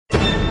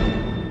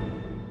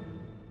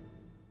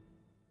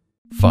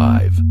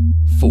5,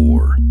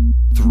 4,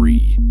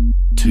 3,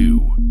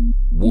 2,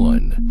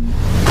 1.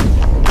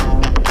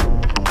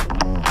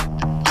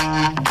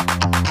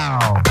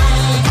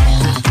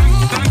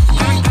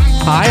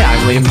 Hi,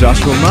 I'm Liam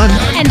Joshua Munn.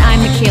 And I'm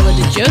Michaela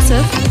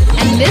DeJoseph,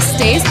 and this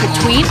stays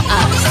between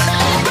us.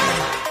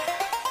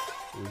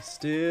 We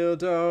still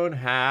don't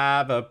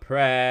have a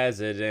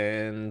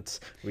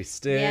president. We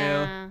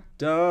still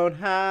don't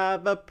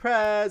have a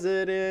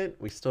president.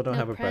 We still don't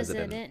have a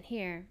president.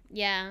 Here.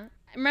 Yeah.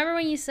 Remember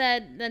when you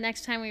said the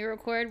next time we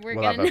record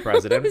we'll have gonna a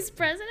president? know who's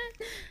president?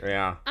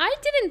 Yeah. I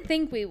didn't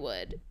think we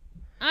would.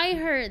 I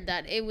heard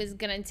that it was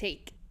gonna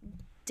take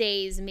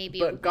days, maybe.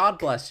 But God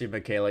bless you,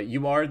 Michaela.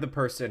 You are the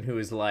person who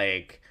is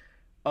like,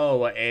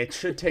 oh, it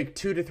should take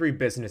 2 to 3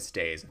 business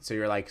days. So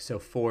you're like, so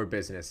 4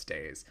 business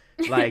days.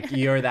 Like,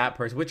 you're that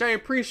person, which I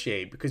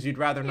appreciate because you'd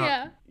rather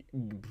not,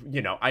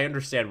 you know, I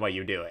understand why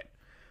you do it.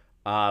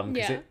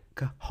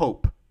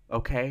 Hope,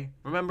 okay?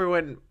 Remember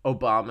when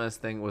Obama's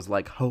thing was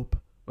like hope?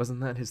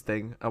 Wasn't that his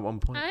thing at one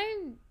point?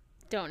 I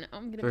don't know.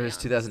 I'm gonna For be his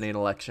honest. 2008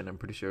 election, I'm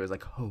pretty sure it was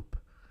like hope.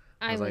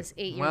 I was like,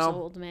 8 years well,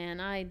 old, man.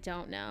 I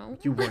don't know.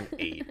 You weren't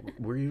 8.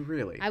 Were you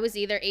really? I was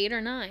either 8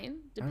 or 9,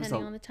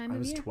 depending on the time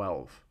of year. I was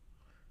 12.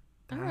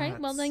 All right.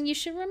 Well, then you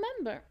should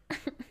remember.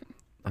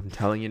 I'm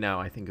telling you now,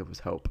 I think it was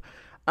hope.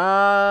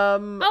 I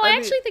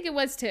actually think it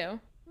was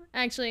too.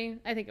 Actually,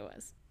 I think it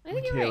was. I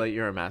think Michaela, you're right.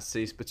 you're a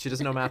math, but she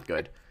doesn't know math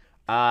good.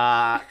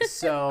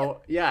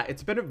 So yeah,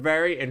 it's been a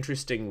very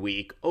interesting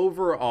week.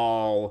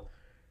 Overall,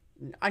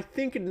 I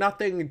think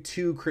nothing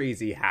too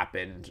crazy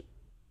happened.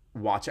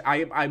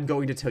 I'm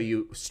going to tell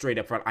you straight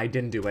up front, I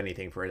didn't do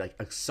anything for like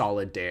a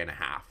solid day and a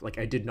half. Like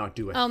I did not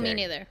do a thing. Oh, me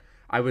neither.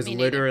 I was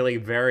literally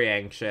very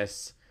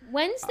anxious.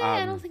 Wednesday,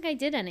 I don't think I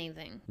did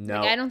anything. No.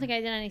 Like, I don't think I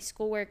did any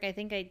schoolwork. I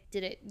think I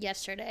did it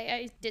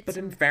yesterday. But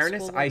in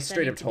fairness, I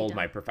straight up told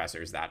my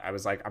professors that. I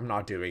was like, I'm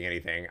not doing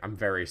anything. I'm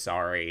very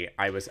sorry.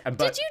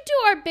 Did you do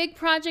our big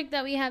project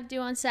that we have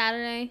due on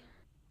Saturday?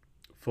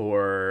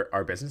 For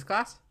our business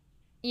class?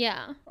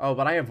 Yeah. Oh,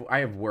 but I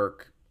have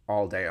work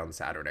all day on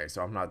Saturday,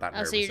 so I'm not that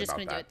nervous about that. Oh, so you're just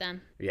going to do it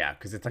then? Yeah,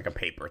 because it's like a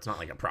paper. It's not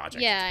like a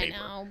project. Yeah, it's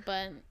paper.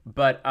 I know,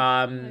 But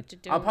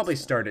I'll probably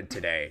start it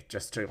today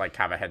just to like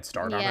have a head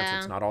start on it, so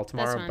it's not all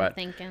tomorrow. That's what I'm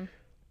thinking.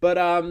 But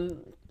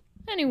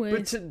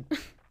anyways.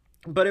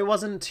 But it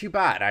wasn't too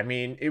bad. I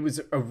mean, it was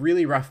a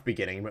really rough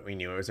beginning, but we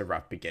knew it was a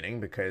rough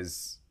beginning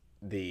because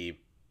the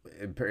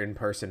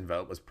in-person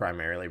vote was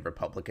primarily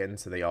Republican,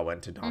 so they all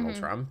went to Donald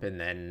Trump,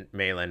 and then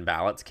mail-in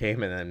ballots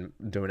came, and then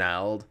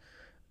Donald.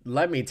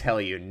 Let me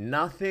tell you,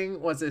 nothing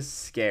was as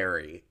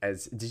scary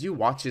as... Did you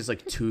watch his,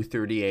 like,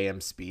 2:30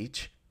 a.m.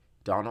 speech,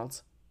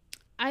 Donald's?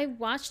 I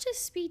watched his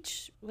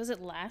speech, was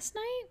it last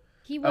night?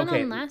 He went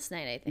on last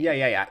night, I think.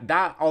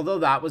 Yeah. Although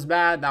that was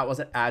bad, that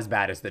wasn't as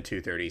bad as the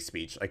 2:30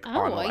 speech, like,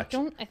 on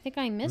election. I think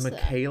I missed that.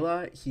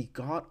 Michaela, he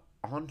got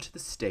onto the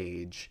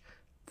stage.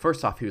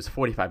 First off, he was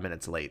 45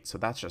 minutes late, so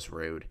that's just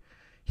rude.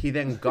 He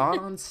then got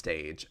on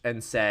stage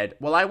and said,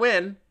 well, I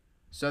win,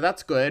 so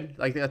that's good.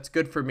 Like, that's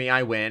good for me,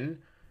 I win.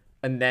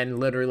 And then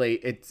literally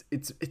it's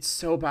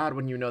so bad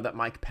when you know that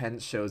Mike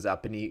Pence shows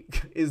up and he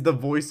is the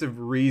voice of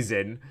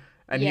reason.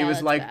 And he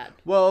was like,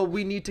 well,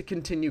 we need to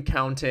continue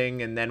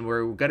counting and then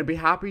we're going to be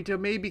happy to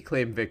maybe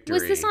claim victory.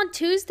 Was this on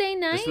Tuesday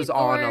night? This was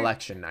on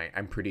election night,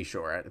 I'm pretty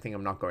sure. I think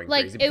I'm not going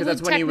crazy because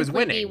that's when he was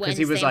winning. Because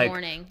he was like,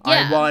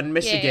 I won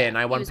Michigan,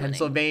 I won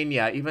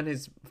Pennsylvania. Winning. Even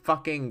his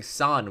fucking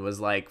son was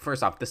like,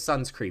 first off, the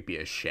son's creepy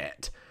as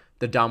shit.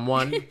 The dumb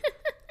one,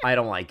 I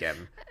don't like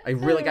him. I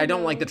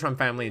don't like the Trump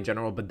family in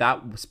general, but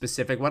that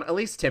specific one, at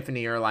least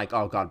Tiffany are like,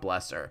 oh, God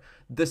bless her.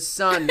 The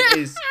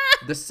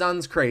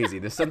son's crazy.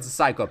 The son's a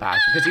psychopath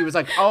because he was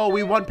like, oh,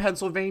 we won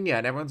Pennsylvania.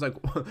 And everyone's like,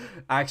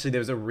 actually, there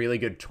was a really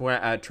good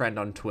trend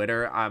on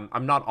Twitter.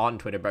 I'm not on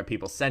Twitter, but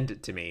people sent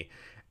it to me.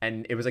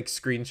 And it was like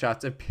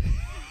screenshots of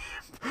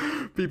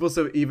people.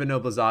 So Eva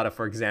Noblezada,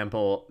 for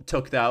example,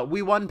 took the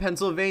 "we won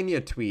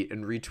Pennsylvania" tweet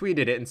and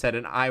retweeted it and said,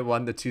 and I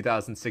won the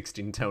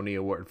 2016 Tony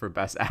Award for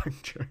Best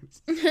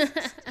Actress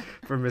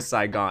for Miss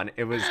Saigon.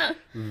 It was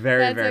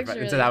very, very funny.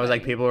 Really so that was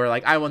like, people were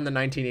like, I won the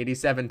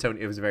 1987 Tony.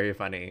 It was very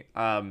funny.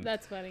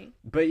 That's funny.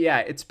 But yeah,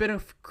 it's been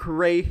a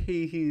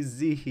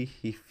crazy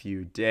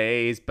few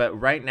days. But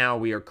right now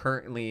we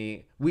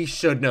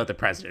should know the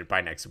president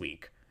by next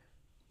week.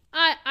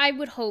 I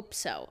would hope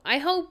so. I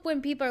hope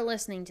when people are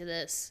listening to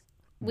this,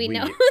 we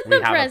know we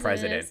the have a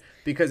president is.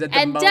 Because at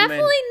the moment,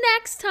 definitely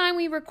next time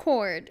we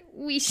record,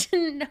 we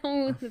should know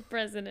who the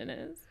president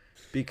is.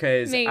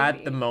 Because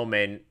at the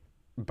moment,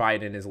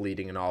 Biden is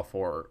leading in all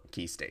 4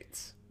 key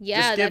states.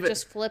 Yeah,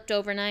 just flipped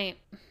overnight.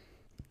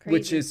 Crazy.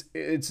 Which is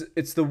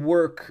it's the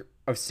work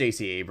of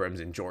Stacey Abrams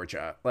in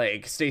Georgia.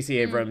 Like Stacey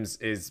Abrams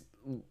is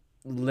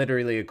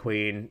literally a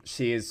queen.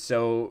 She is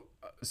so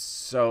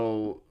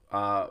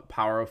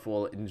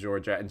powerful in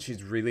Georgia, and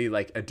she's really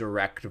like a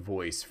direct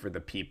voice for the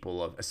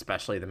people of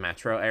especially the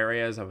metro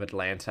areas of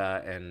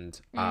Atlanta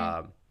and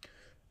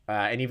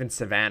even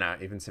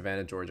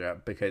Savannah,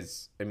 Georgia,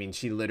 because I mean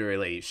she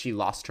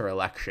lost her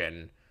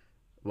election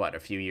a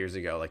few years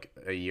ago, like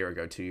a year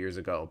ago, 2 years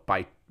ago,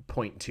 by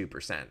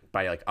 0.2%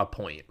 by like a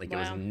point. Like, wow.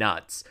 It was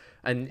nuts.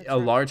 And that's a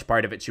large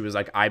part of it, she was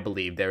like, I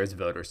believe there is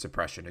voter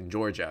suppression in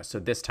Georgia. So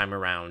this time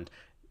around,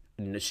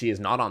 she is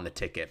not on the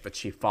ticket, but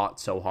she fought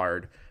so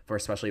hard for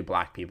especially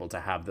black people to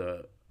have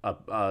the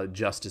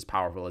just as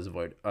powerful as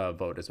a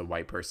vote as a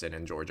white person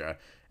in Georgia.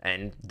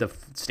 And the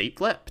state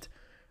flipped.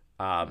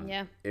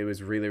 It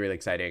was really, really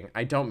exciting.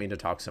 I don't mean to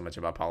talk so much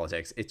about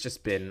politics. It's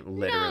just been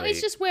literally... No,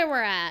 it's just where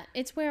we're at.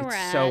 It's where we're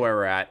at. So where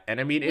we're at.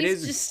 And I mean, it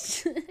is...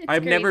 Just,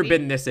 I've never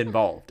been this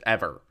involved,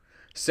 ever.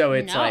 So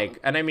it's like...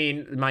 And I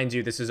mean, mind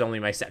you, this is only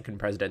my second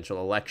presidential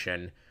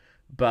election,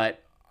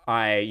 but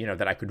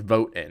that I could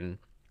vote in.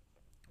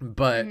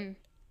 But,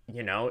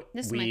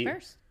 this is my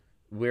first.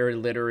 We're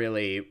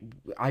literally...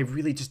 I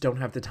really just don't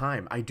have the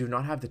time. I do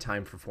not have the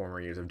time for 4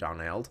 more years of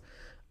Donald.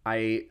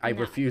 I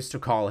refuse to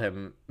call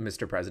him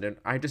Mr. President.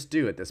 I just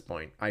do at this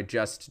point. I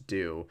just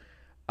do.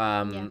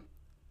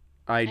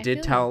 I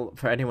did tell,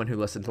 for anyone who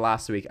listened to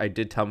last week, I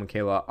did tell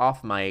Michaela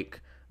off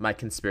mic my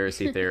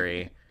conspiracy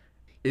theory.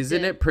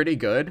 Isn't it pretty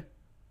good?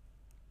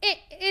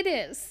 It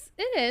is.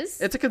 It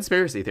is. It's a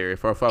conspiracy theory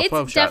for a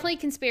It's definitely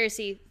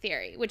conspiracy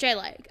theory, which I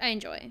like. I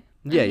enjoy.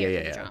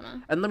 Yeah.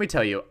 Drama. And let me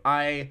tell you,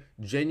 I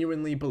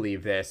genuinely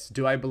believe this.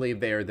 Do I believe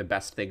they are the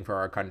best thing for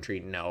our country?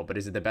 No. But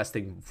is it the best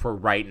thing for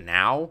right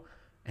now?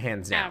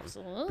 Hands down.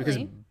 Absolutely. Because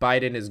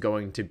Biden is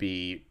going to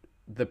be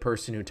the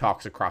person who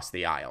talks across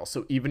the aisle.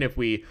 So even if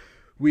we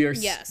are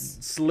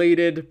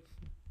slated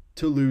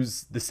to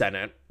lose the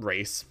Senate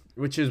race,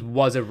 which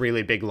was a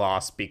really big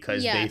loss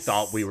because they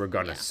thought we were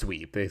going to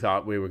sweep. They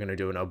thought we were going to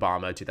do an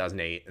Obama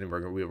 2008 and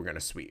we were going to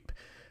sweep.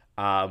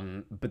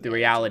 But the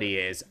reality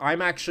is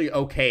I'm actually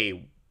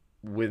okay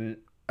with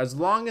as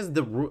long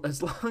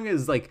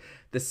as like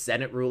the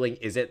Senate ruling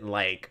isn't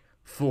like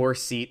 4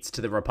 seats to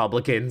the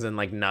Republicans and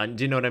like none.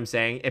 Do you know what I'm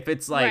saying? If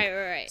it's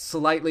like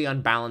slightly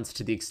unbalanced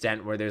to the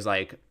extent where there's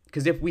like,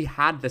 because if we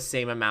had the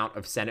same amount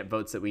of Senate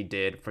votes that we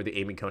did for the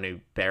Amy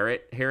Coney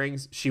Barrett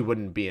hearings, she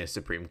wouldn't be a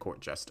Supreme Court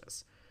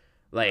justice.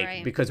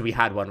 Because we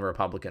had one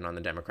Republican on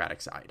the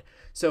Democratic side.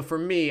 So for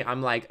me,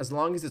 I'm like, as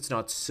long as it's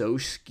not so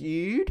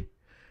skewed,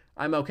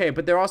 I'm okay.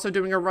 But they're also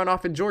doing a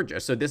runoff in Georgia.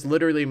 So this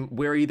literally,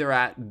 we're either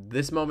at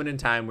this moment in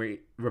time where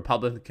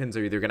Republicans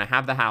are either going to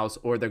have the House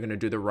or they're going to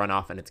do the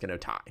runoff and it's going to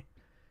tie.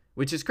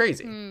 Which is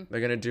crazy.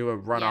 They're going to do a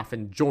runoff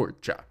in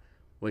Georgia,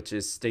 which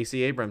is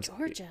Stacey Abrams.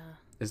 Georgia.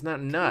 Isn't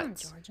that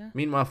nuts?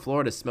 Meanwhile,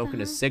 Florida's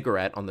smoking a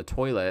cigarette on the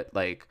toilet.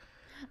 Like,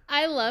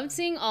 I loved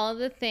seeing all of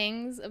the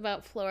things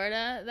about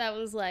Florida that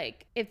was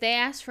like, if they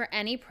asked for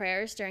any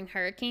prayers during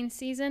hurricane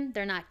season,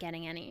 they're not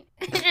getting any.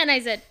 And I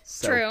said,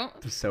 true.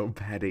 So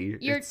petty.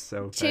 You're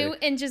so 2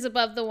 inches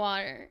above the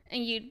water,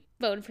 and you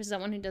voted for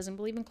someone who doesn't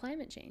believe in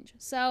climate change.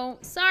 So,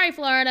 sorry,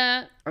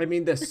 Florida. I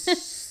mean,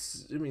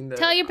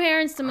 tell your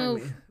parents to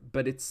move.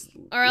 But it's...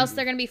 Or else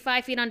they're going to be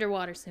 5 feet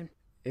underwater soon.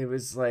 It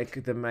was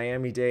like the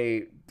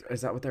Miami-Dade,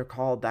 is that what they're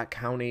called? That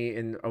county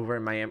over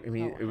in Miami. I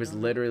mean, it was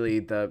literally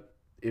the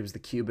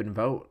Cuban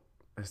vote.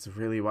 That's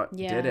really what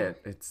did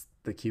it. It's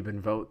the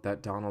Cuban vote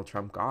that Donald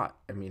Trump got.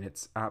 I mean,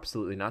 it's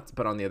absolutely nuts.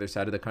 But on the other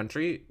side of the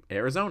country,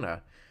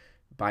 Arizona.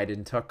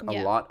 Biden took a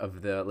lot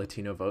of the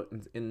Latino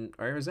vote in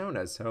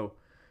Arizona. So...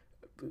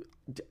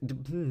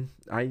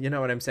 you know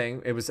what I'm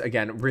saying? It was,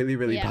 again, really,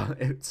 really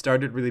it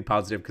started really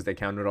positive because they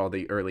counted all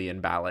the early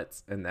in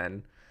ballots, and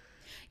then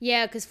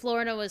because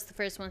Florida was the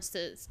first ones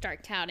to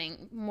start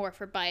counting more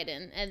for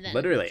Biden, and then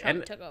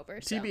Trump took over.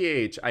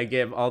 TBH, I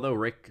give, although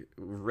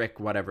Rick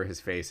whatever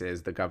his face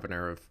is, the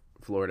governor of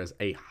Florida's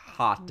a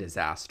hot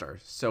disaster,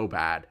 so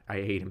bad. I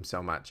hate him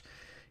so much.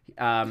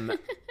 I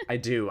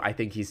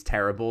think he's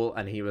terrible,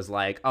 and he was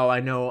like, oh, I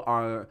know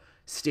our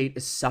state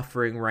is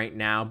suffering right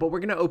now, but we're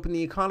going to open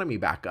the economy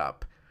back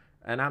up.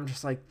 And I'm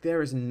just like,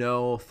 there is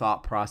no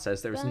thought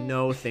process. There's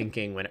no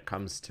thinking when it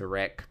comes to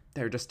Rick.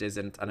 There just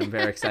isn't. And I'm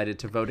very excited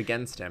to vote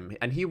against him.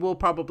 And he will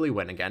probably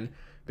win again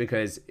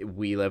because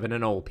we live in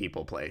an old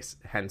people place.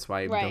 Hence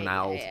why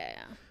Donald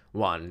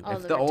won.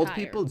 If the old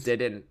people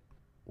didn't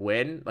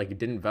win, like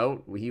didn't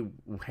vote, he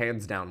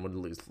hands down would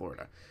lose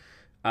Florida.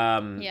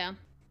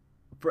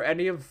 For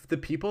any of the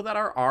people that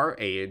are our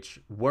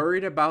age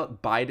worried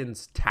about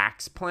Biden's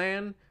tax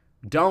plan,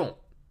 don't.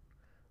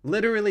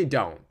 Literally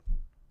don't.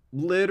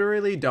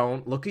 Literally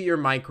don't. Look at your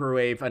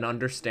microwave and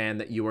understand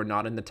that you are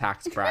not in the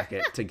tax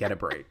bracket to get a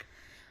break.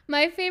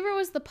 My favorite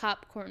was the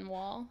popcorn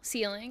wall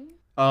ceiling.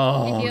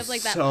 Oh, if you have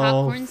like that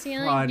popcorn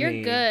ceiling,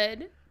 you're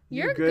good.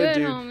 You're good,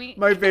 homie.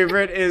 My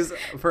favorite is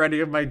for any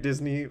of my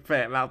Disney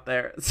fan out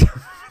there.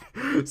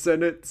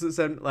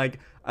 Send like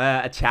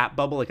a chat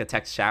bubble, like a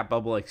text chat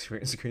bubble, like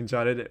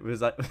screenshotted. It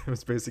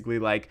was basically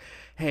like,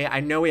 hey, I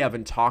know we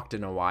haven't talked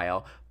in a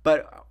while,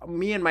 but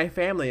me and my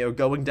family are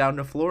going down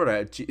to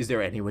Florida. Is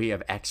there any way you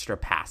have extra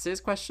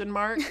passes? ?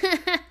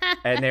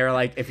 And they were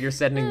like, if you're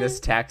sending this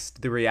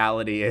text, the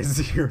reality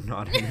is you're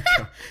not in the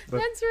job.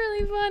 That's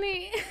really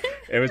funny.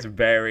 It was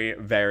very,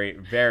 very,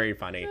 very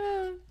funny.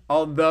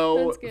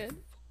 Although that's good.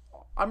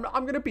 I'm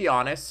going to be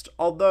honest,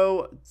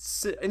 although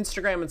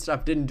Instagram and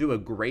stuff didn't do a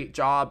great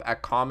job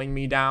at calming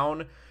me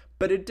down,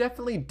 but it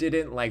definitely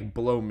didn't like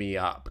blow me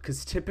up,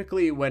 because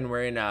typically when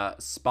we're in a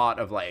spot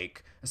of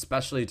like,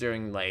 especially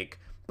during like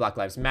Black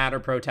Lives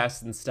Matter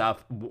protests and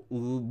stuff,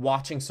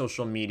 watching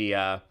social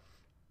media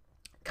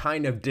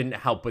kind of didn't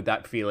help with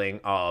that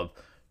feeling of,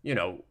 you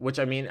know, which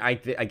I mean, I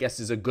guess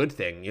is a good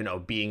thing, you know,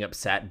 being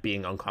upset,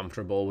 being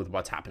uncomfortable with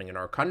what's happening in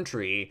our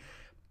country.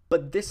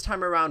 But this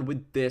time around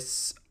with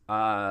this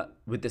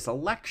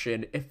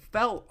election, it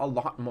felt a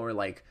lot more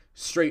like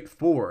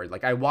straightforward.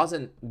 Like I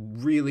wasn't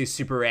really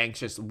super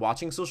anxious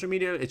watching social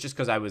media. It's just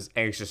because I was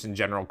anxious in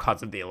general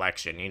because of the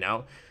election, you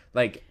know?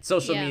 Like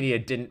social media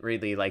didn't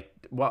really like,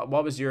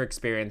 what was your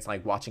experience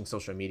like watching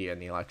social media in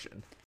the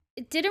election?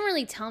 It didn't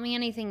really tell me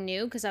anything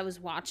new because I was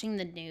watching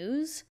the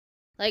news.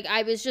 Like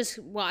I was just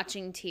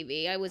watching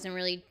TV. I wasn't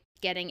really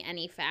getting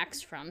any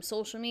facts from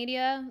social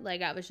media.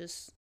 Like I was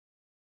just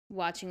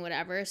watching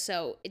whatever.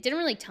 So it didn't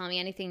really tell me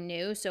anything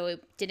new. So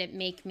it didn't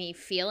make me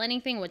feel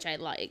anything, which I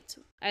liked.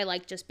 I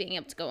liked just being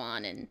able to go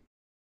on and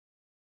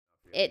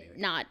it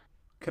not.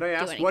 Could I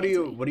ask, what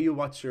do you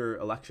watch your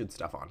election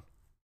stuff on?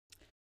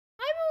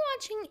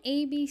 I've been watching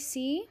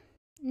ABC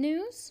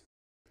News.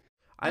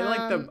 I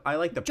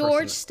like the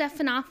George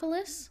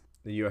Stephanopoulos.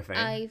 The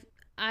UFA.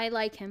 I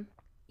like him.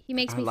 He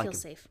makes me feel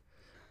safe.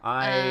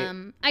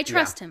 I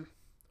trust him.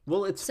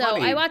 Well, it's so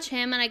funny. I watch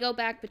him and I go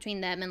back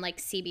between them and like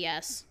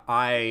CBS.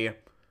 I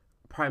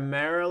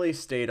primarily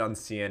stayed on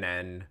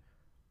CNN,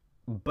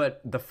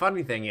 but the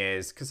funny thing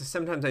is, because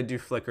sometimes I do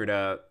flicker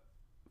to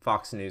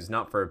Fox News,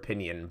 not for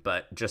opinion,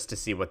 but just to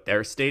see what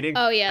they're stating.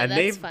 Oh yeah, and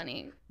that's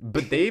funny.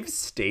 But they've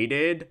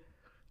stated,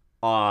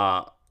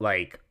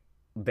 like,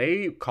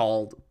 they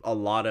called a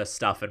lot of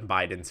stuff in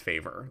Biden's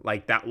favor.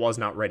 Like, that was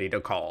not ready to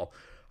call.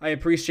 I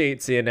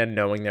appreciate CNN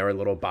knowing they were a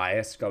little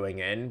biased going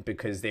in,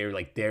 because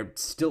they're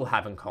still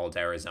haven't called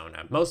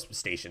Arizona. Most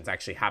stations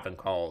actually haven't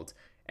called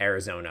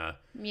Arizona.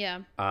 Yeah.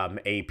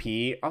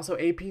 AP. Also,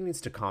 AP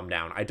needs to calm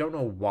down. I don't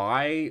know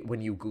why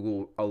when you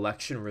Google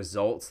election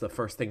results, the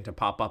first thing to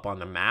pop up on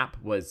the map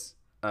was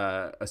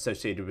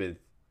associated with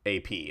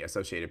AP,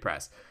 Associated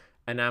Press.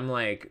 And I'm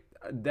like,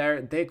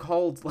 they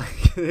called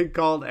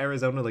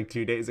Arizona like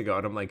 2 days ago,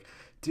 and I'm like,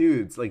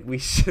 dudes, like we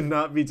should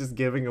not be just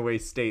giving away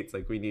states.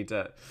 Like we need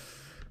to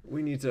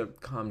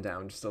calm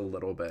down just a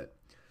little bit.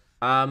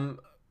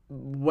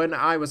 When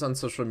I was on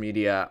social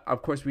media,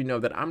 of course we know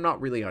that I'm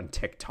not really on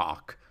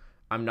TikTok.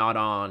 I'm not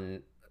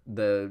on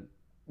the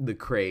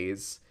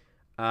craze.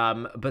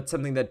 But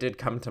something that did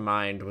come to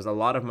mind was a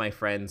lot of my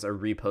friends are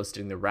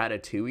reposting the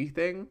Ratatouille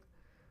thing.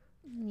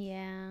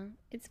 Yeah,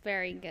 it's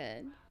very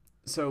good.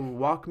 So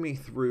walk me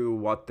through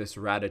what this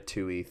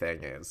Ratatouille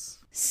thing is.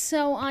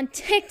 So on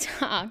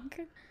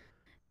TikTok,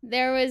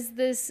 there was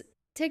this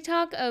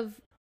TikTok of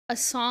a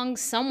song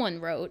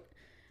someone wrote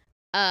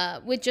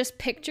with just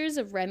pictures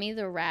of Remy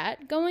the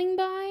rat going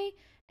by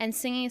and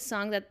singing a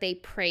song that they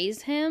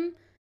praise him,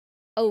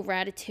 Oh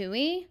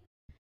Ratatouille.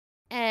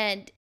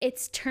 And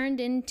it's turned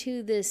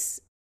into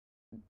this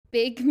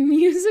big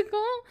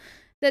musical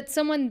that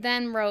someone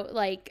then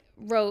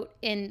wrote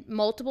in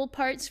multiple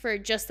parts for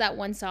just that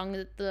one song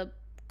that the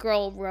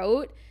girl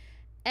wrote,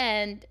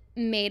 and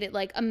made it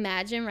like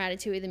Imagine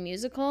Ratatouille the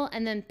musical,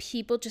 and then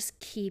people just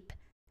keep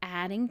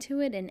adding to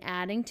it and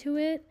adding to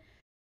it,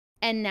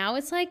 and now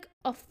it's like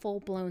a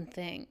full-blown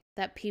thing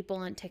that people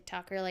on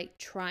TikTok are like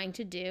trying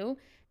to do,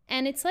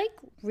 and it's like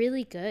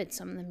really good,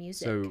 some of the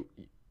music.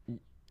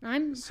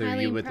 I'm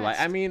highly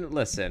impressed. I mean,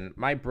 listen,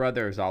 my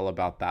brother's all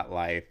about that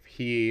life.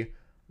 He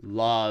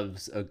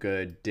loves a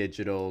good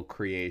digital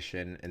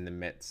creation in the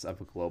midst of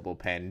a global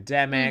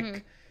pandemic. Mm-hmm.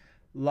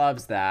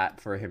 Loves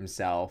that for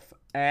himself.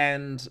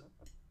 And,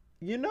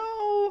 you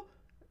know,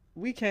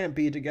 we can't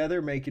be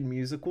together making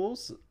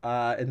musicals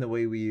in the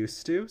way we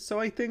used to. So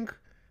I think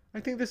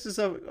this is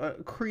a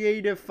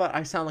creative fun.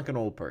 I sound like an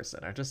old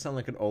person. I just sound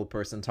like an old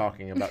person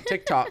talking about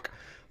TikTok.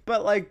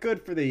 But, like,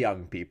 good for the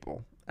young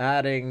people.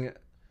 Adding...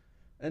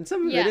 And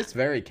some of it is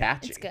very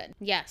catchy. It's good.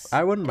 Yes.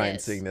 I wouldn't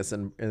mind seeing this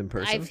in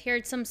person. I've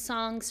heard some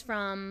songs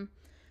from...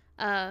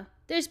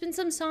 there's been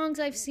some songs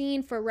I've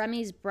seen for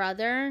Remy's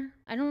brother.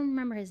 I don't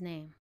remember his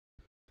name.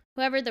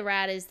 Whoever the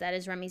rat is that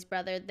is Remy's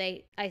brother,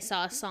 I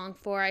saw a song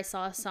for. I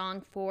saw a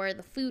song for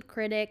The Food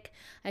Critic.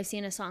 I've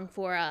seen a song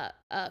for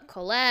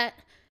Colette,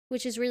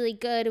 which is really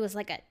good. It was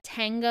like a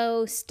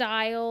tango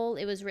style.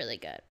 It was really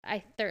good.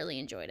 I thoroughly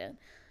enjoyed it.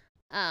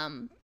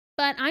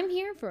 But I'm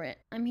here for it.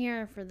 I'm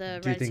here for the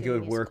Ratatouille. Do you think it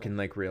would musical. work in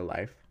like real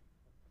life?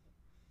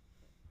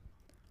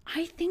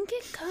 I think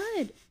it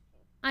could.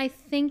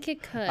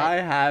 I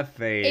have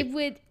faith. It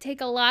would take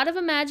a lot of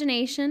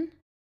imagination.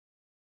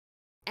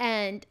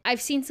 And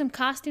I've seen some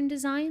costume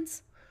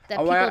designs that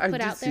people put out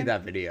there. I did see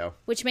that video.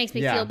 Which makes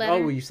me feel better.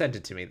 Oh, you sent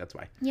it to me. That's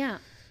why. Yeah.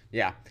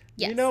 Yeah.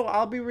 Yes. You know,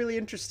 I'll be really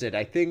interested.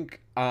 I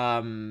think,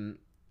 I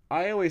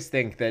always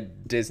think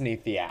that Disney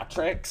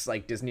theatrics,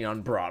 like Disney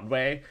on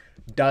Broadway,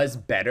 does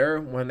better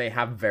when they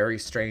have very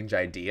strange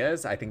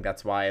ideas. I think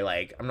that's why,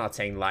 like, I'm not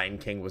saying Lion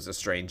King was a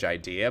strange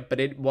idea, but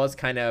it was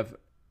kind of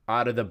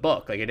out of the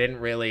book. Like, it didn't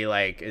really,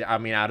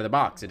 out of the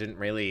box. It didn't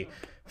really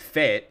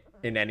fit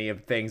in any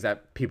of things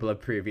that people have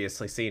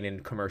previously seen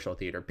in commercial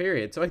theater,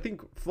 period. So I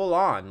think full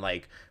on,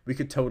 like, we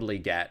could totally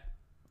get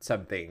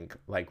something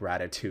like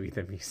Ratatouille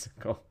the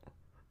musical.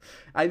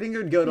 I think it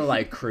would go to,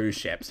 like, cruise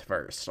ships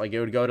first. Like, it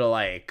would go to,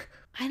 like...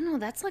 I don't know.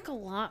 That's, like, a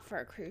lot for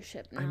a cruise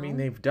ship now. I mean,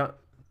 they've done...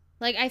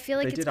 Like, I feel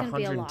like it's going to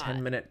be a lot. They did a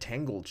 110-minute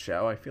Tangled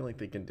show. I feel like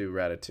they can do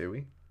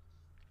Ratatouille.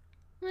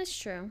 That's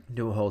true.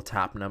 Do a whole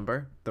tap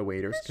number. The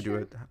waiters could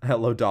do a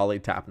Hello Dolly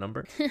tap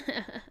number.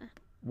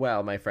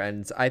 Well, my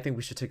friends, I think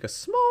we should take a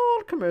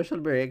small commercial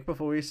break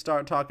before we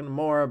start talking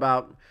more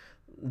about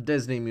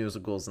Disney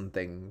musicals and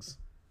things.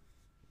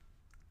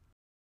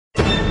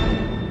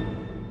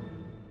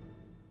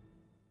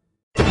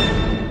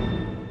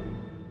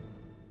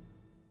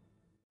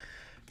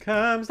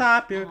 Come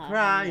stop your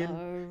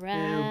crying.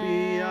 It'll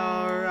be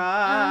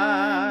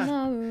alright.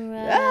 I'm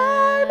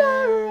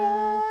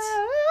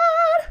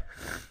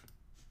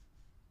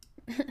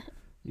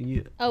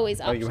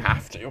Always. Oh, you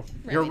have to.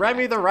 You're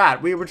Remy the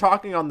rat. We were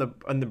talking on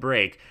the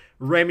break.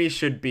 Remy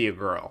should be a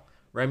girl.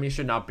 Remy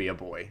should not be a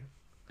boy.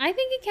 I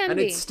think it can be. And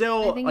it's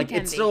still like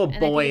it's still a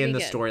boy in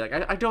the story.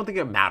 Like I don't think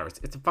it matters.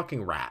 It's a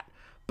fucking rat.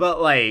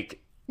 But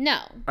like no.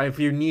 If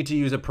you need to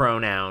use a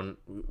pronoun,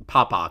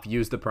 pop off,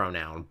 use the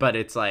pronoun. But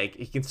it's like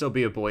he can still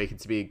be a boy, he can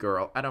still be a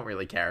girl. I don't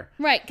really care.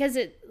 Right, because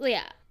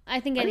I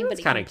think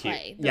anybody can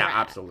play. Yeah, rat.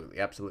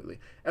 Absolutely.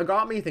 It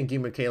got me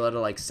thinking, Michaela, to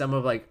like some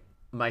of like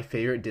my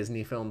favorite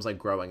Disney films like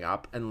growing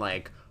up, and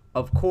like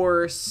of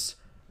course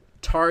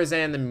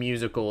Tarzan the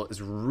musical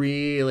is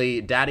really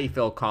Daddy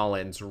Phil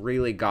Collins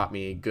really got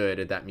me good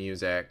at that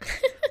music.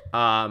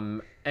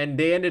 And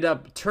they ended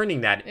up turning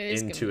that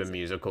into a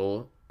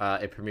musical.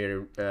 It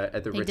premiered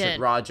at the Richard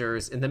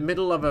Rodgers in the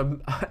middle of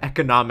an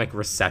economic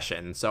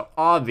recession, so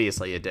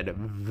obviously it did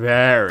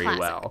very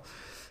well.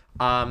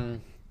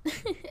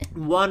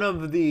 One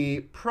of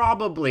the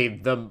probably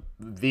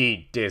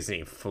the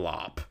Disney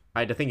flop.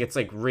 I think it's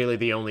like really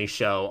the only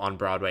show on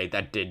Broadway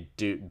that didn't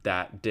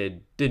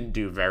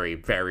do very,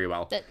 very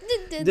well.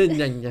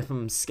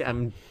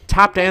 I'm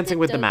tap dancing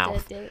with the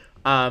mouth.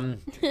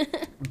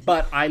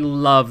 But I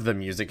love the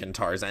music in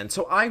Tarzan,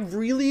 so I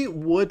really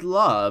would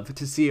love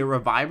to see a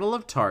revival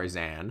of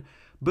Tarzan.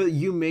 But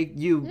you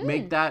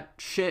make that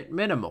shit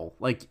minimal.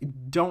 Like,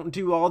 don't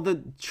do all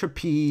the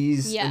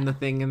trapeze and the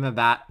thing and the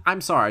that. I'm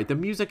sorry, the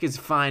music is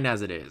fine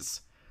as it is.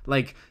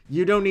 Like,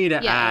 you don't need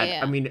to add. Yeah.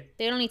 I mean,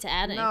 they don't need to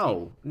add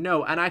anything.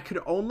 No, and I could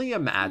only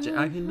imagine.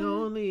 I can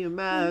only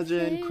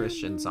imagine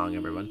Christian song,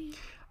 everyone.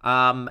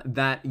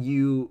 That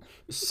you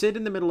sit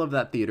in the middle of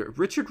that theater.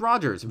 Richard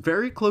Rodgers,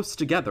 very close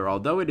together.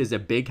 Although it is a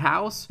big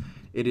house,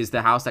 it is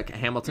the house that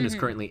Hamilton is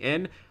currently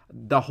in.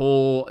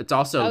 It's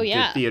also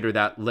the theater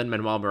that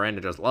Lin-Manuel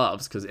Miranda just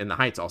loves, because In the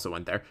Heights also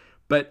went there.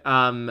 But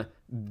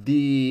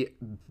the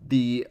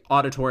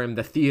auditorium,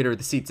 the theater,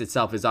 the seats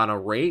itself is on a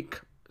rake.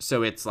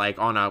 So it's like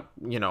on a,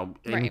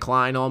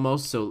 incline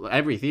almost. So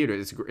every theater,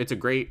 it's a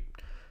great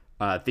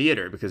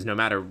theater, because no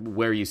matter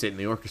where you sit in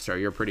the orchestra,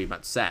 you're pretty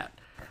much set.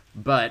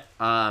 But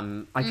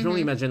I can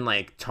only imagine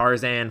like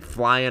Tarzan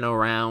flying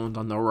around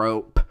on the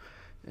rope.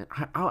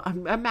 I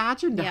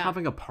imagine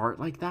having a part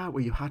like that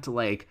where you have to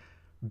like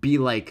be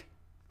like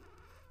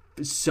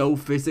so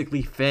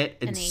physically fit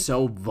and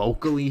so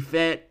vocally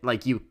fit,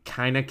 like you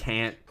kind of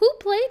can't. Who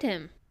played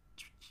him?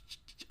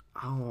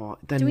 Oh,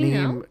 the Do name. We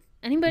know?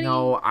 Anybody?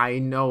 No, I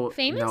know.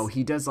 Famous? No,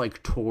 he does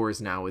like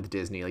tours now with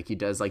Disney. Like he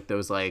does like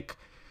those like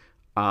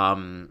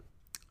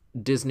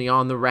Disney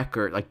on the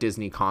Record, like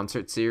Disney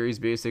concert series,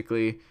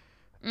 basically.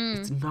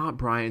 It's not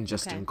Brian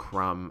Justin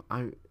Crumb.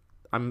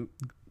 I'm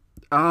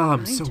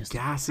so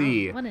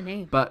gassy. Oh, what a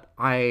name. But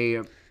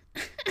I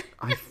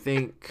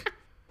think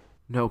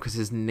no, because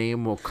his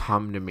name will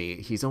come to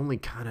me. He's only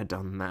kind of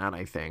done that,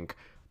 I think.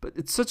 But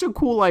it's such a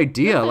cool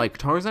idea, like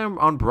Tarzan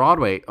on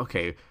Broadway.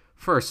 Okay,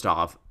 first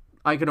off,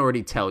 I can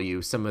already tell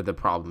you some of the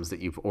problems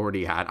that you've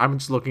already had. I'm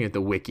just looking at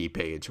the wiki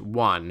page.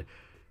 One,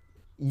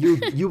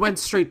 you went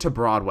straight to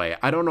Broadway.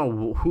 I don't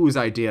know whose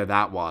idea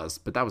that was,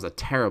 but that was a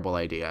terrible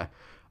idea.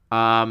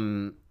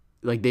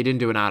 Like they didn't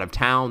do an out of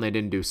town. They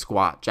didn't do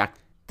squat. Jack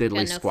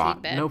Diddley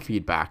squat. No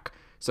feedback.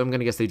 So I'm going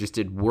to guess they just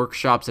did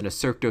workshops in a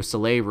Cirque du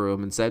Soleil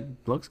room and said,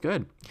 looks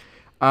good.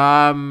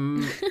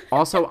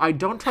 Also, I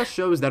don't trust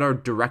shows that are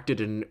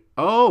directed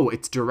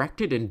it's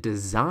directed and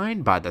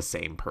designed by the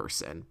same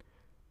person.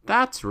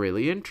 That's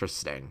really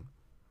interesting.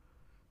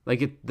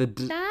 Like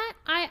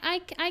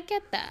I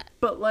get that.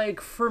 But like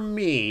for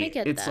me,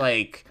 it's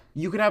like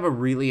you could have a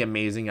really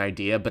amazing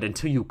idea, but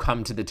until you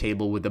come to the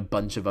table with a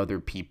bunch of other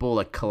people,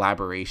 like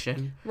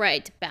collaboration,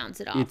 right, to bounce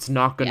it off, it's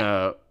not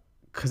gonna,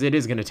 because it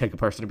is gonna take a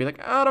person to be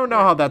like, I don't know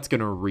how that's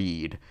gonna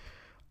read.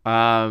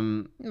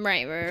 Right.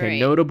 Okay,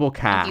 notable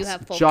cast. You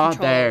have full control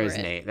there's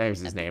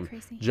his name.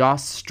 Crazy.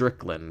 Josh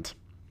Strickland.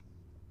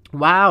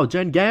 Wow,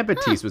 Jen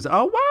Gambitese was.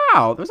 Oh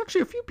wow, there's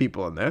actually a few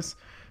people in this.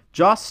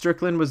 Josh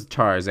Strickland was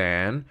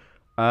Tarzan.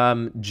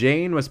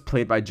 Jane was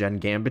played by Jen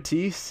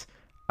Gambitese.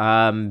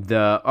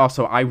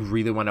 Also, I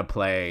really want to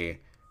play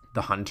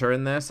the hunter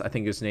in this. I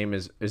think his name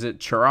is it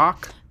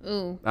Chirag?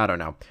 Ooh. I don't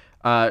know.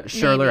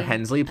 Shirley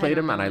Hensley played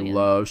him, and I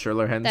love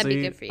Shirley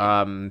Hensley. That'd be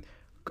good for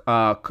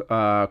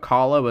you.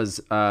 Kala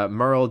was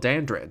Merle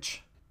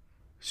Dandridge.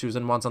 She was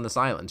in Once on This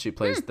Island. She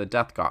plays the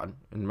Death God.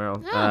 And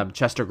Merle.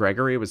 Chester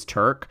Gregory was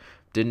Turk.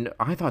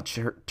 I thought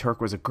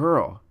Turk was a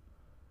girl.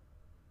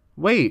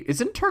 Wait,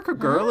 isn't Turk a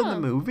girl in the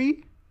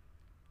movie?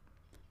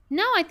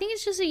 No, I think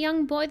it's just a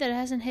young boy that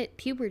hasn't hit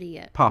puberty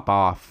yet. Pop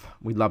off.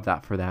 We love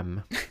that for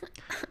them.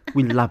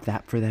 We love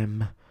that for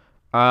them.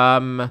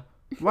 Wow.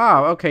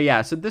 Okay.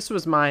 Yeah. So this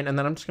was mine, and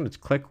then I'm just gonna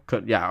click.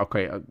 Yeah.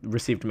 Okay.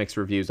 Received mixed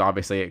reviews.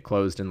 Obviously, it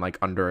closed in like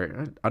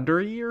under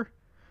a year.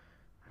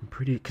 I'm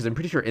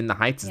pretty sure In the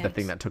Heights is the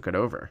thing that took it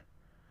over.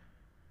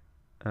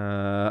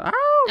 Wow.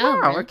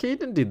 Really? Okay, it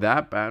didn't do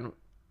that bad.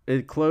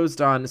 It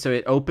closed on. So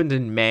it opened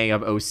in May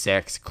of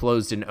 2006,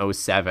 closed in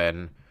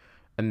 2007.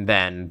 And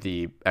then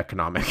the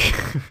economic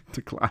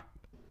decline.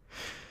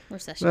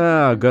 Recession.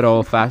 Oh, good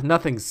old fashioned.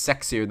 Nothing's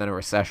sexier than a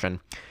recession.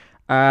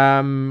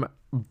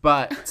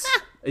 But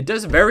it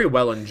does very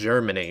well in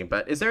Germany.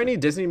 But is there any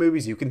Disney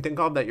movies you can think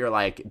of that you're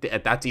like,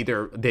 that's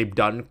either they've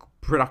done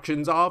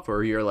productions of,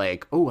 or you're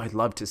like, oh, I'd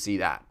love to see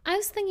that? I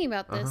was thinking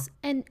about this,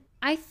 and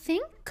I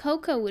think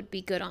Coco would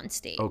be good on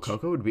stage. Oh,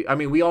 Coco would be. I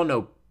mean, we all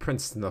know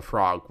Princess and the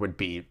Frog would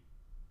be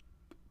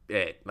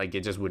it. Like,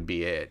 it just would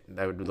be it.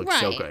 That would look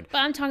so good. But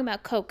I'm talking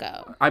about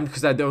Coco.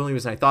 Because the only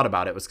reason I thought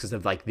about it was because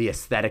of like the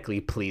aesthetically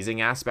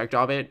pleasing aspect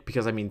of it.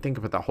 Because I mean, think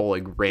about the whole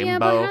like rainbow. Yeah,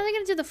 but how are they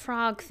gonna do the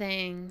frog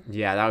thing?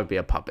 Yeah, that would be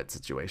a puppet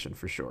situation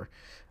for sure.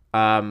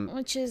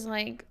 Which is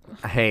like,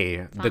 hey,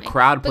 fine. The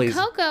crowd plays.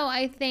 But Coco,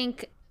 I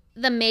think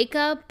the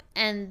makeup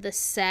and the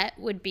set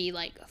would be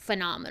like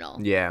phenomenal.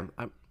 Yeah.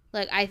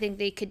 Like, I think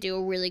they could do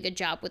a really good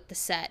job with the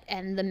set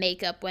and the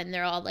makeup when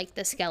they're all, like,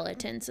 the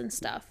skeletons and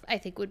stuff. I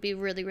think would be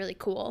really, really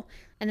cool.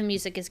 And the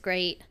music is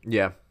great.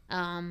 Yeah.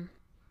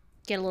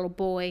 Get a little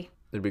boy.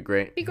 It'd be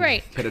great. Be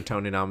great. Get a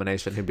Tony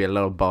nomination. He'd be a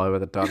little boy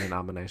with a Tony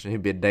nomination.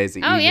 He'd be a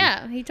Daisy. Oh,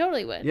 yeah. He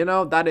totally would. You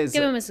know, that is...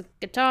 Give him his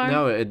guitar.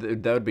 No,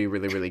 that would be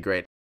really, really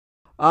great.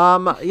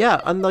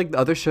 Yeah, unlike the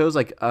other shows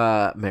like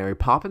Mary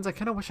Poppins, I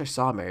kind of wish I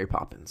saw Mary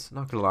Poppins.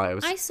 Not gonna lie,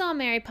 I saw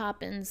Mary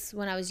Poppins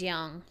when I was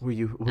young. Were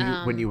you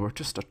when you were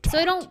just a tot?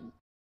 So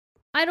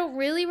I don't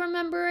really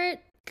remember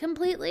it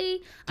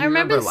completely. I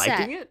remember the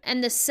liking set,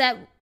 and the set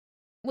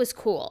was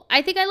cool.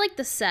 I think I liked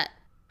the set.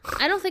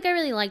 I don't think I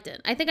really liked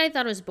it. I think I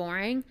thought it was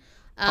boring.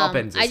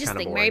 Poppins is I just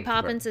think boring, Mary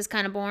Poppins is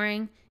kind of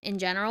boring in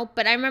general.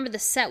 But I remember the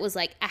set was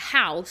like a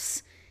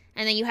house.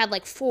 And then you had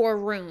like 4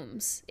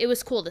 rooms. It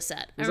was cool to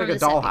set. It was like a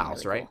dollhouse,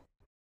 really right? Cool.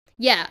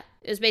 Yeah,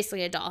 it was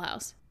basically a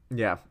dollhouse.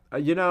 Yeah.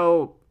 You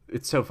know,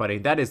 it's so funny.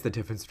 That is the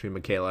difference between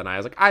Michaela and I. I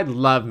was like, I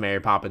love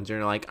Mary Poppins. And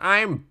you're like,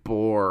 I'm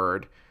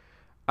bored.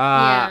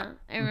 Yeah,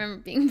 I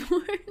remember being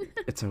bored.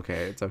 It's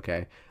okay. It's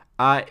okay.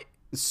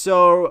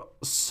 So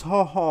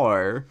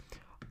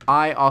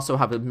I also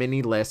have a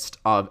mini list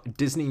of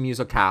Disney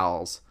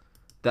musicals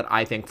that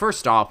I think,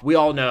 first off, we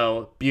all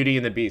know Beauty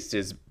and the Beast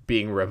is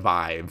being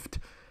revived.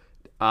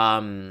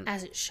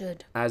 As it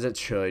should. As it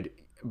should.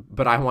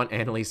 But I want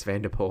Anneliese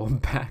van der Pol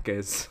back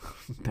as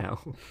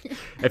Belle.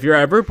 If you're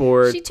ever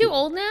bored... Is she too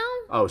old now?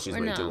 Oh, she's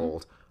way too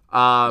old.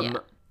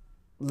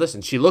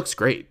 Listen, she looks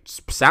great.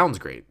 Sounds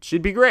great.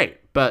 She'd be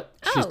great. But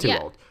she's too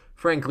old.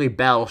 Frankly,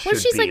 Belle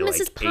should she's be like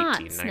Mrs. Potts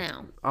 18,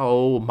 now.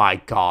 Oh my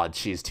God,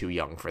 she's too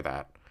young for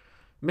that.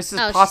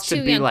 Mrs. Potts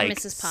should be like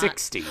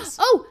 60s.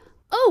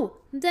 Oh,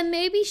 then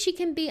maybe she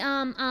can be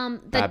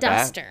the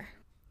Duster.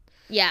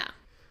 Yeah.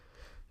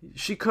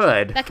 She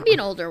could. That could be an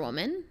older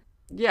woman.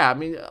 Yeah, I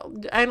mean,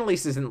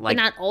 Anneliese isn't like...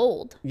 But not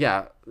old.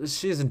 Yeah,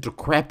 she isn't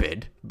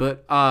decrepit,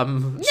 but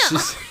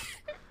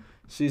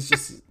she's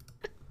just...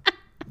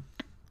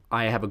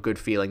 I have a good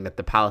feeling that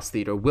the Palace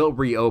Theater will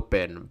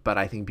reopen, but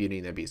I think Beauty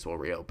and the Beast will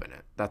reopen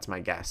it. That's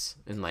my guess.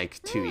 In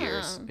like 2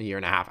 years, a year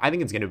and a half. I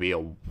think it's going to be a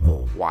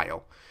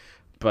while.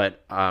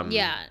 But...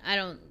 yeah,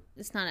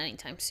 it's not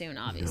anytime soon,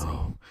 obviously.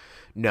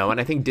 No,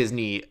 and I think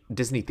Disney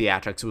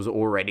Theatrics was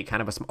already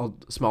kind of a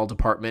small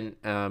department.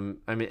 I mean,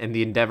 and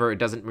the Endeavor, it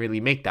doesn't really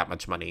make that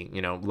much money. You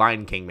know,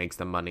 Lion King makes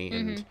them money,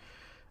 and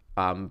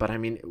but I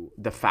mean,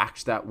 the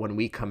fact that when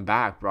we come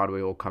back,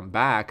 Broadway will come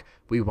back,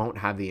 we won't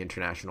have the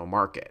international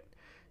market.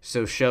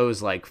 So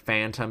shows like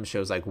Phantom,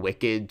 shows like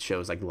Wicked,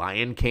 shows like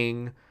Lion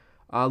King,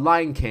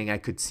 I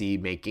could see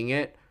making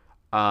it,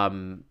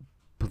 but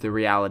the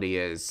reality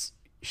is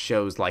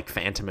shows like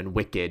Phantom and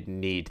Wicked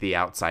need the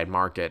outside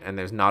market, and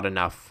there's not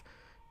enough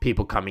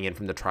people coming in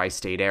from the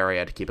tri-state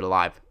area to keep it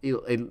alive.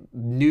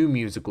 New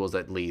musicals,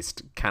 at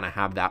least, kind of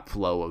have that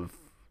flow of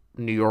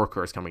New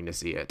Yorkers coming to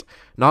see it.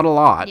 Not a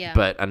lot,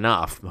 but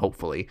enough,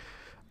 hopefully.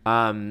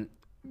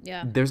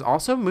 There's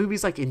also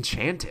movies like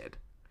Enchanted.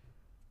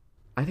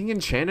 I think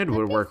Enchanted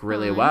would work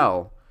really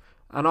well.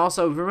 And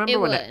also, remember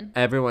when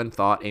everyone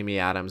thought Amy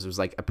Adams was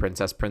like a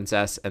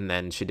princess, and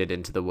then she did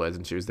Into the Woods,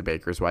 and she was the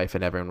baker's wife,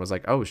 and everyone was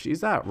like, oh,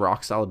 she's that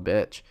rock-solid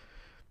bitch.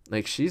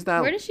 Like, she's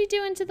that... Where did she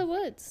do Into the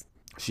Woods?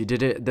 She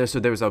did it. So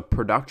there was a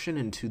production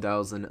in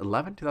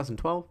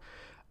 2012.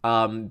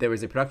 There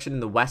was a production in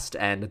the West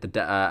End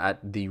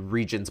at the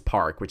Regent's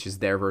Park, which is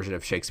their version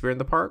of Shakespeare in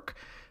the Park.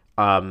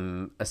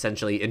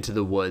 essentially into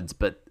the woods,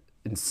 but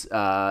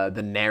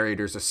the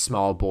narrator's a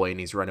small boy and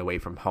he's run away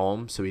from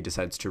home, so he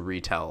decides to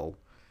retell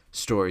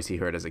stories he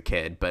heard as a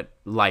kid, but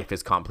life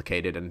is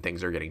complicated and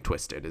things are getting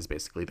twisted is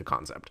basically the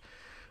concept.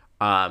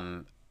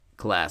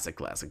 Classic.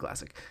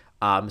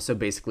 So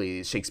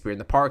basically Shakespeare in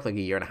the Park, like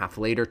a year and a half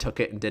later, took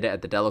it and did it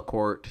at the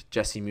Delacorte.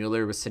 Jessie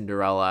Mueller was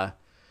Cinderella.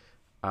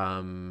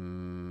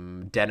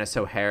 Dennis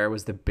O'Hare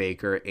was the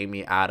baker.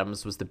 Amy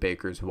Adams was the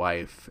baker's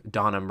wife.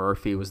 Donna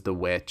Murphy was the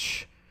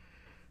witch.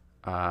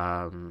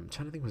 I'm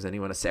trying to think, was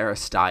anyone? Sarah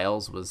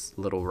Stiles was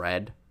Little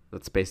Red.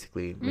 That's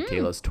basically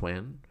Michaela's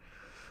twin.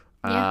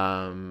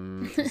 Yeah.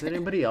 Is there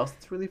anybody else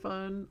that's really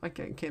fun? I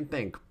can't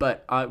think.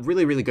 But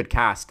really, really good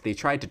cast. They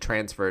tried to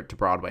transfer it to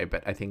Broadway,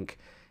 but I think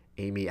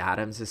Amy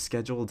Adams'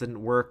 schedule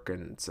didn't work,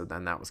 and so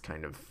then that was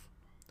kind of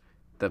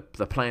the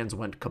plans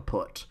went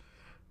kaput.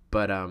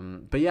 But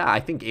yeah,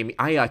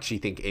 I actually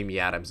think Amy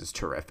Adams is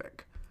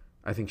terrific.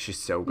 I think she's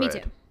so good.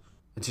 Me too.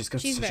 And she's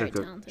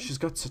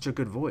got such a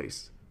good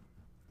voice.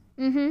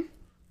 Mm-hmm.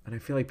 And I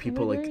feel like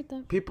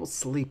people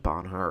sleep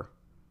on her.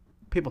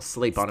 People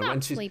sleep on her.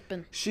 And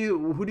sleeping.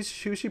 Who's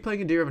she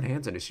playing in Dear Evan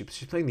Hansen?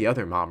 She's playing the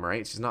other mom,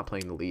 right? She's not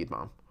playing the lead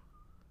mom.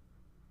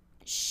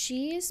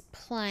 She's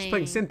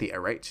playing Cynthia,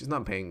 right? She's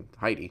not playing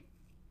Heidi.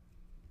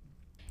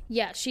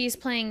 Yeah, she's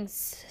playing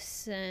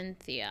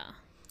Cynthia.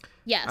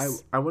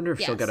 Yes. I wonder if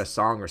she'll get a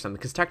song or something,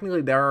 because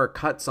technically there are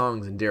cut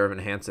songs in Dear Evan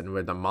Hansen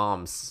where the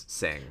moms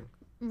sing.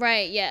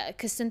 Right, yeah,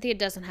 because Cynthia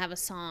doesn't have a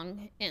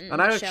song in the show.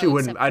 And I actually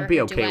wouldn't. I'd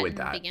be okay with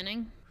that.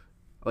 Beginning.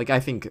 Like,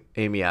 I think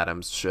Amy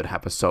Adams should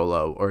have a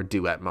solo or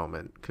duet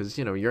moment, because,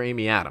 you know, you're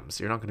Amy Adams.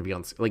 You're not going to be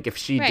on... Like, if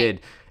she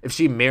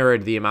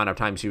mirrored the amount of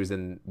time she was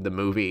in the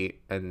movie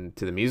and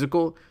to the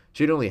musical,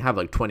 she'd only have,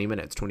 like, 20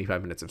 minutes,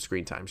 25 minutes of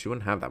screen time. She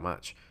wouldn't have that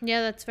much.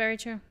 Yeah, that's very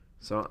true.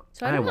 So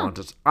I want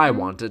it. I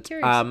want it.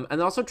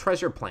 And also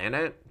Treasure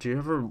Planet. Did you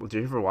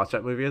ever watch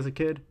that movie as a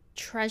kid?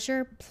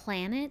 Treasure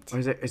Planet? Or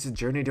is it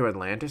Journey to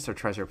Atlantis or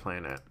Treasure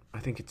Planet? I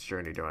think it's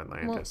Journey to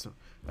Atlantis. Well,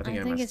 I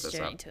think it's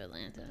Journey to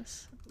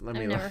Atlantis. I've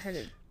never heard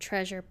of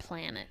Treasure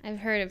Planet. I've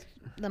heard of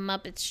the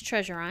Muppets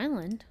Treasure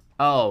Island.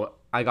 Oh,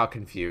 I got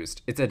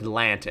confused. It's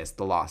Atlantis,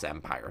 the Lost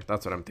Empire.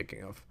 That's what I'm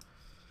thinking of.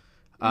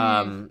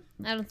 I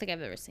don't think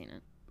I've ever seen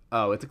it.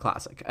 Oh, it's a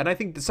classic. And I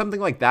think something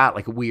like that,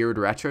 like weird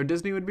retro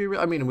Disney would be real.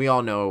 I mean, we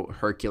all know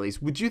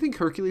Hercules. Would you think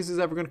Hercules is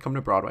ever going to come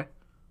to Broadway?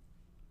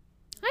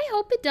 I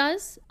hope it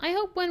does. I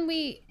hope when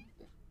we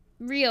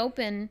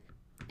reopen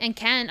and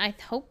can, I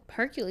hope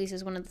Hercules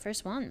is one of the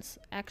first ones,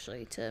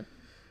 actually, to...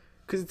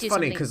 Because it's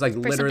funny, because like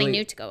literally something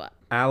new to go up.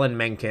 Alan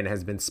Menken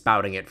has been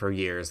spouting it for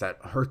years that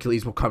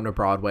Hercules will come to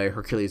Broadway.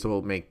 Hercules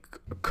will make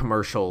a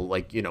commercial,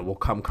 like, you know, will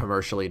come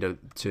commercially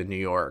to New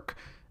York.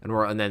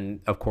 And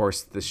then, of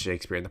course, the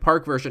Shakespeare in the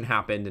Park version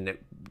happened, and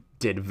it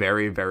did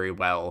very, very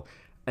well.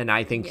 And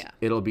I think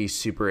it'll be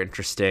super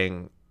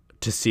interesting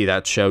to see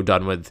that show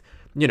done with,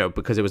 you know,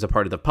 because it was a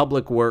part of the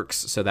public works.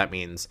 So that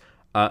means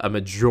a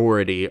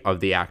majority of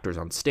the actors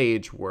on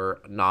stage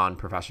were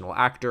non-professional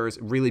actors.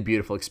 Really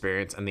beautiful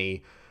experience. And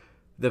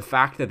the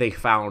fact that they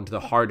found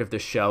the heart of the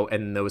show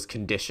and those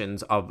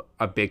conditions of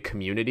a big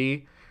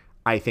community,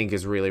 I think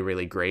is really,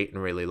 really great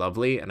and really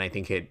lovely. And I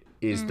think it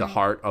is the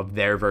heart of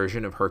their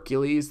version of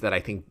Hercules, that I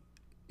think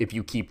if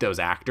you keep those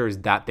actors,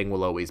 that thing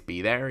will always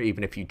be there,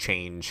 even if you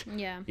change,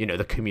 you know,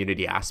 the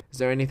community aspect. Is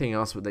there anything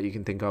else that you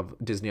can think of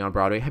Disney on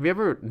Broadway? Have you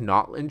ever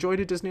not enjoyed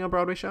a Disney on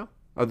Broadway show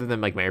other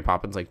than like Mary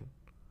Poppins? Like,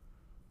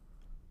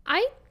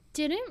 I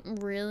didn't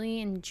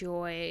really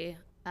enjoy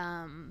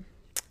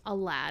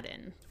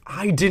Aladdin.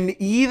 I didn't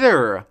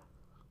either.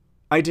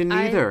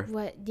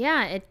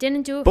 It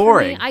didn't do it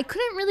boring. For me. I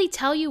couldn't really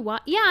tell you why.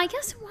 Yeah, I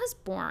guess it was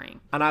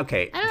boring. And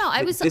okay. I don't know.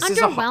 I was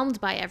underwhelmed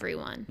by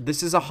everyone.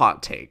 This is a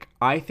hot take.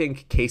 I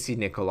think Casey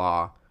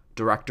Nicholaw,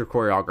 director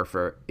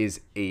choreographer, is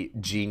a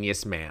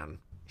genius man.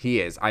 He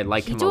is. I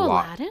like him a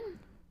lot. Aladdin?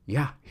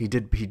 Yeah, he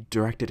did. He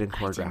directed and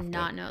choreographed. I did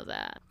not know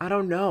that. I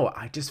don't know.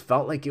 I just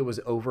felt like it was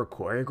over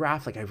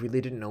choreographed. Like I really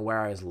didn't know where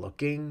I was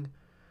looking.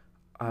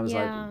 I was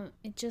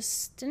it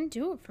just didn't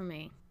do it for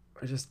me.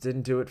 It just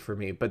didn't do it for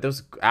me. But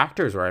those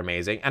actors were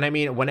amazing. And I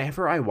mean,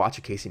 whenever I watch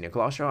a Casey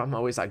Nicholaw show, I'm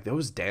always like,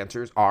 those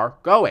dancers are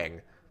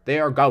going.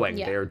 They are going.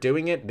 Yeah. They are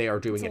doing it. They are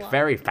doing it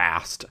very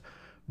fast.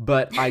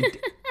 But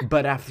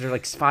but after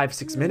like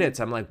 5-6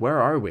 minutes, I'm like, where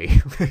are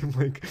we? I'm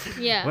like,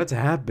 what's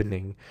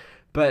happening?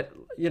 But,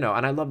 you know,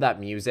 and I love that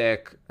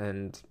music,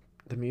 and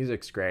the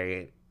music's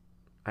great.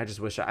 I just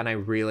wish, I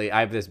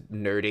have this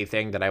nerdy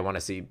thing that I want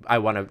to see. I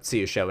want to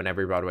see a show in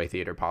every Broadway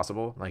theater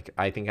possible. Like,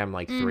 I think I'm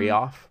like 3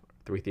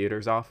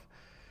 theaters off.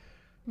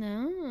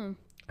 No.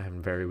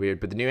 I'm very weird.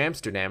 But the New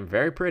Amsterdam,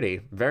 very pretty.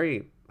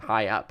 Very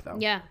high up, though.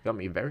 Yeah. Got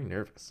me very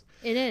nervous.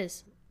 It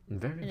is.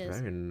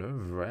 Very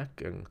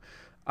nerve-wracking.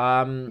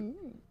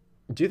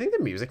 Do you think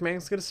the Music Man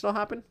is going to still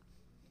happen?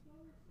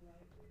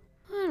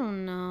 I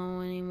don't know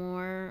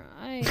anymore.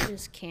 I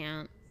just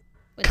can't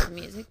with the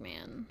Music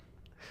Man.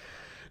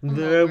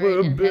 There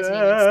were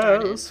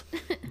bells.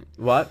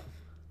 What?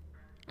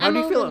 I'm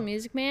over the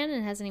Music Man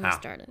and it hasn't even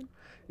started.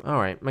 All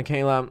right,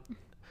 Michaela.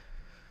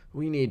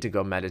 we need to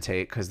go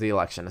meditate because the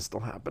election is still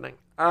happening.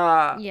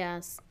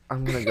 Yes.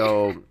 I'm gonna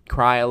go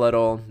cry a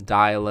little,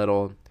 die a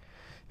little.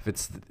 If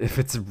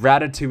it's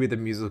Ratatouille the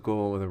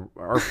musical with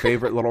our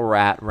favorite little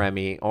rat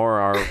Remy or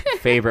our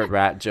favorite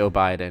rat Joe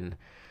Biden,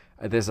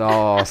 this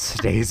all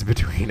stays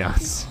between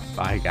us.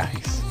 Bye,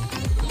 guys.